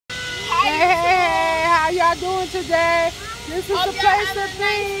hey, how y'all doing today? This is the place to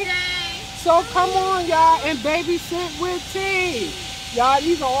be. So come on, y'all, and babysit with T. Y'all,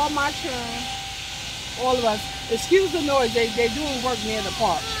 these are all my children. All of us. Excuse the noise. They're doing work near the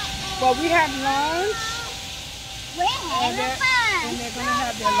park. But we have lunch. And they're going to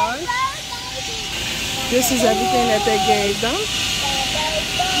have their lunch. This is everything that they gave them.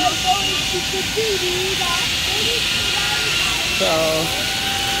 So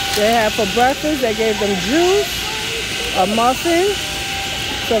they have for breakfast, they gave them juice, a muffin,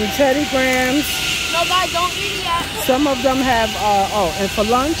 some Teddy Grahams. Nobody don't eat it yet. Some of them have, and for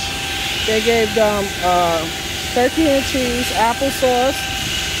lunch, they gave them turkey and cheese, applesauce,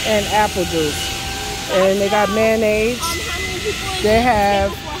 and apple juice. And they got mayonnaise. They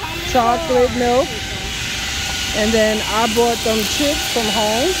have chocolate milk. And then I bought them chips from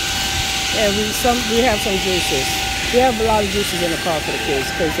home. And we have some juices. We have a lot of juices in the car for the kids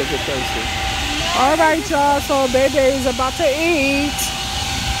in case they get thirsty. All right, y'all. So baby is about to eat.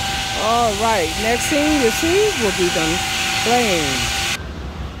 All right. Next thing you see will be them playing.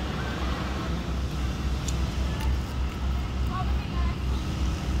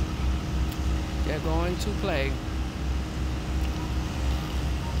 They're going to play.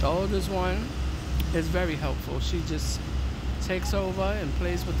 The oldest one is very helpful. She just takes over and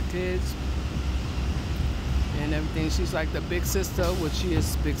plays with the kids and everything. She's like the big sister, which she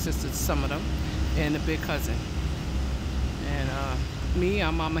is big sister to some of them, and the big cousin. And me,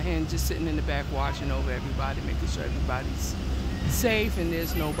 I'm Mama Hen, just sitting in the back watching over everybody, making sure everybody's safe and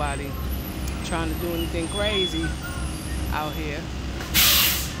there's nobody trying to do anything crazy out here.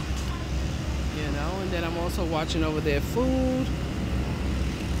 You know, and then I'm also watching over their food.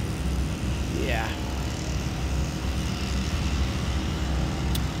 Yeah.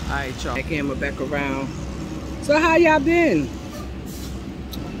 Alright, y'all. Camera back around. So how y'all been?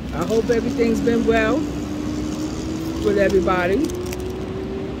 I hope everything's been well with everybody.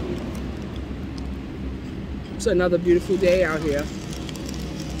 It's another beautiful day out here.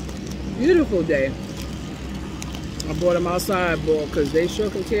 Beautiful day. I brought them outside, boy, because they sure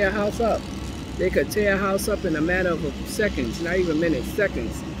can tear a house up. They could tear a house up in a matter of seconds, not even minutes,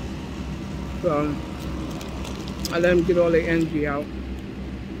 seconds. So I let them get all their energy out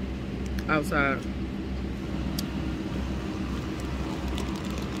outside.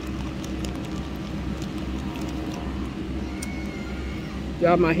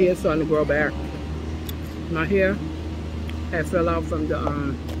 Y'all, my hair's starting to grow back. My hair had fell out from the,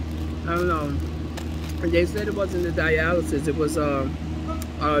 I don't know. They said it wasn't the dialysis, it was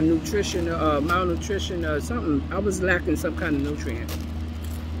nutrition, malnutrition or something. I was lacking some kind of nutrient.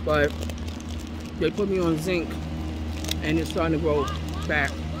 But they put me on zinc and it's starting to grow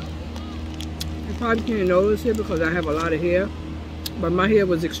back. You probably can't notice it because I have a lot of hair, but my hair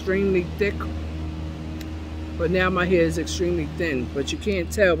was extremely thick. But now my hair is extremely thin, but you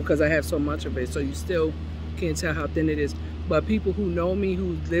can't tell because I have so much of it, so you still can't tell how thin it is. But people who know me,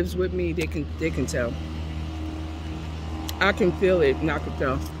 who lives with me, they can tell. I can feel it and I can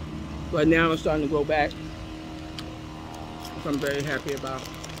tell. But now it's starting to grow back, which I'm very happy about.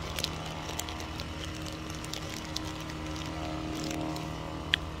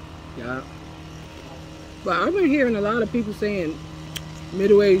 Yeah. But I've been hearing a lot of people saying,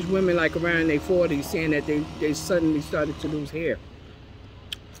 middle-aged women like around their 40s, saying that they suddenly started to lose hair.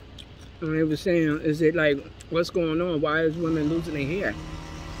 And they were saying, is it like, what's going on? Why is women losing their hair?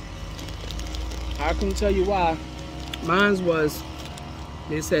 I can tell you why. Mine was,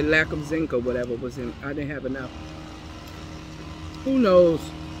 they said lack of zinc or whatever was in, I didn't have enough. Who knows?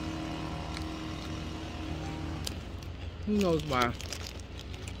 Who knows why?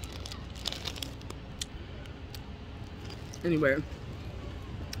 Anyway.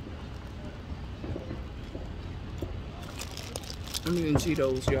 I'm eating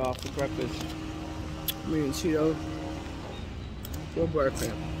Cheetos, y'all, for breakfast. I'm eating Cheetos for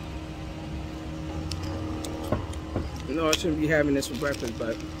breakfast. You know I shouldn't be having this for breakfast,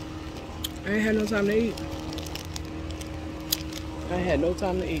 but I ain't had no time to eat. I had no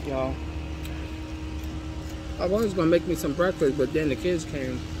time to eat, y'all. I was gonna make me some breakfast, but then the kids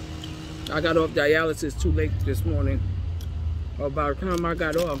came. I got off dialysis too late this morning. Or by the time I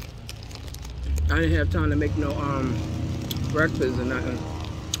got off, I didn't have time to make no breakfast or nothing.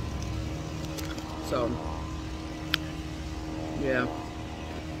 So yeah,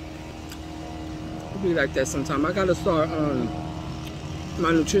 it'll be like that sometime. I gotta start.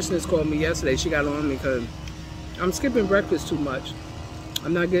 My nutritionist called me yesterday. She got on me because I'm skipping breakfast too much.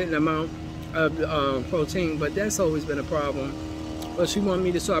 I'm not getting the amount of protein, but that's always been a problem. But she wanted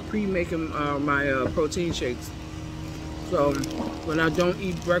me to start pre-making my protein shakes. So when I don't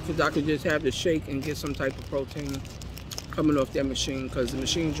eat breakfast, I could just have the shake and get some type of protein coming off that machine, because the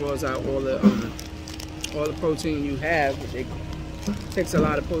machine draws out all the protein you have. It takes a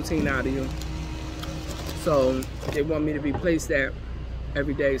lot of protein out of you. So they want me to replace that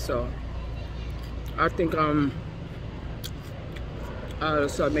every day. So I think I'll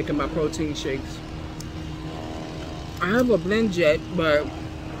start making my protein shakes. I have a blend jet, but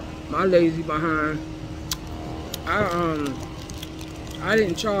my lazy behind, I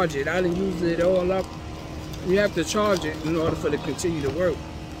didn't charge it. I didn't use it all up. You have to charge it in order for it to continue to work.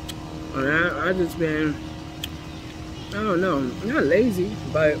 And I just been, I don't know, not lazy,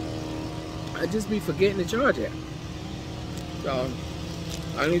 but I just be forgetting to charge it. So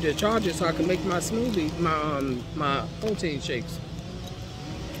I need to charge it so I can make my smoothie, my protein shakes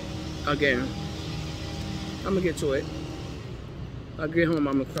again. I'm gonna get to it. I'll get home,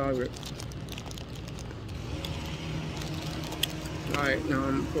 I'm gonna carve it. Alright, now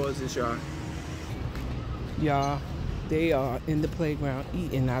I'm gonna pause this, y'all. Y'all, they are in the playground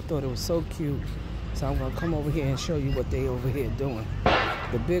eating. I thought it was so cute. So I'm gonna come over here and show you what they over here doing.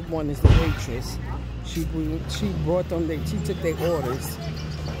 The big one is the waitress. She brought them, she took their orders,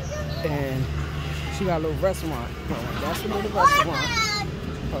 and she got a little restaurant. Oh, that's a little restaurant.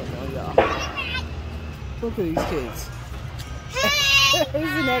 Hold on, y'all. Look at these kids.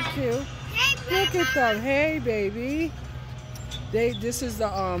 Isn't that cute? Look at them. Hey, baby. This is the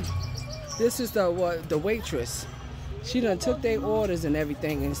waitress. She done took their orders and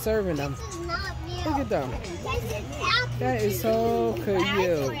everything and serving them. Look at them. That is so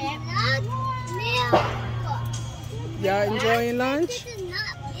cute. Y'all enjoying lunch?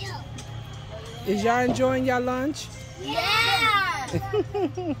 Is y'all enjoying your lunch? Yeah.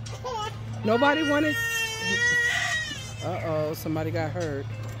 Nobody wanted. Uh-oh, somebody got hurt.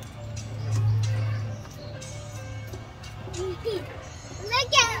 Look at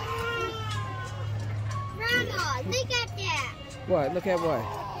Grandma, look at that. What? Look at what?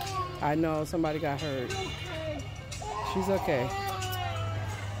 I know, somebody got hurt. She's okay.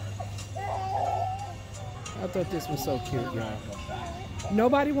 I thought this was so cute, y'all.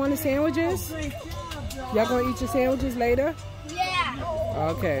 Nobody wanted sandwiches? Y'all gonna eat your sandwiches later? Yeah.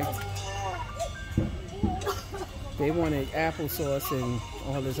 Okay. They wanted applesauce and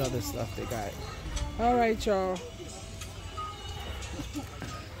all this other stuff they got. All right, y'all.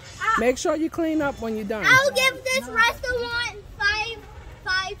 Make sure you clean up when you're done. I'll give this restaurant five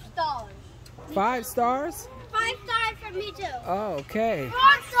stars. 5 stars? 5 stars for me too. Oh, okay. 4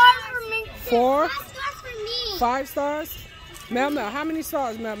 stars for me too. 4? 5 stars for me. 5 stars? Mel, how many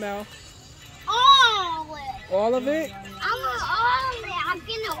stars, Mel? All of it. All of it? I want all of it. I'm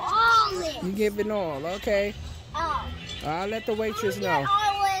getting all of it. You give it all, okay. Oh. I'll let the waitress know.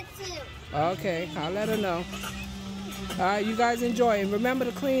 All of it too. Okay, I'll let her know. All right, you guys enjoy. And remember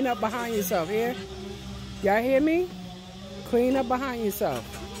to clean up behind yourself, here? Y'all hear me? Clean up behind yourself.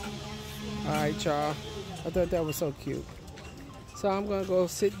 All right, y'all. I thought that was so cute. So I'm going to go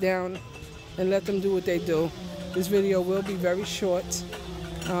sit down and let them do what they do. This video will be very short.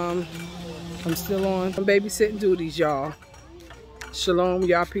 I'm still on babysitting duties, y'all. Shalom,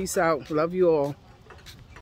 y'all. Peace out. Love you all.